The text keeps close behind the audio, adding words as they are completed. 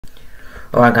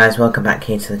Alright guys, welcome back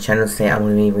here to the channel. Today I'm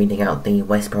going to be reading out the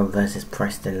West Brom versus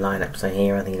Preston lineup. So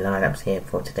here are the lineups here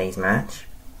for today's match.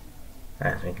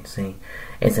 As we can see,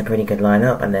 it's a pretty good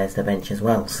lineup, and there's the bench as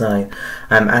well. So,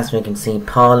 as we can see,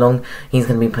 Parlong, he's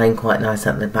going to be playing quite nice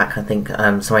at the back. I think,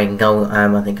 in goal.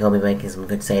 I think he'll be making some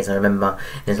good saves. I remember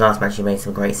in his last match he made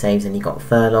some great saves, and he got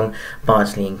Furlong,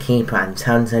 Bartley, and keeper, and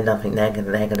Townsend. I think they're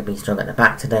going to be strong at the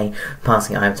back today,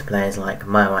 passing it over to players like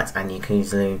Moat and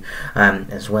Yakuzlu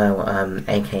as well,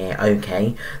 aka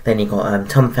OK. Then you got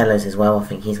Tom Fellows as well. I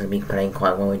think he's going to be playing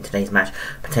quite well in today's match,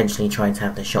 potentially trying to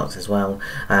have the shots as well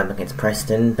against Preston.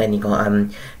 Then you got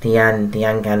Diane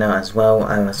Ganner as well.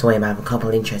 I saw him have a couple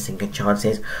of interesting good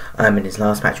chances in his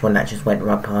last match. One that just went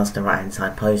right past the right hand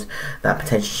side post that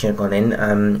potentially should have gone in.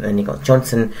 Then you got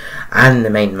Johnson and the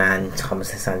main man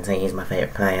Thomas Asante. He's my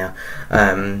favourite player.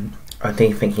 I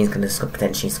do think he's going to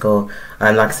potentially score.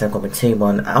 Like I said, I've got with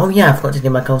 2-1. Oh yeah, I forgot to do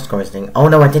my goal scorers thing. Oh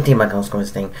no, I did do my goal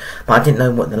scorers thing, but I didn't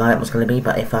know what the lineup was going to be.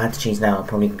 But if I had to choose now, I'll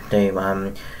probably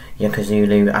do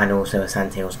Yokozulu and also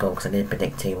Asante will score, because I did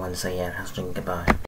predict 2-1. So yeah, that's goodbye.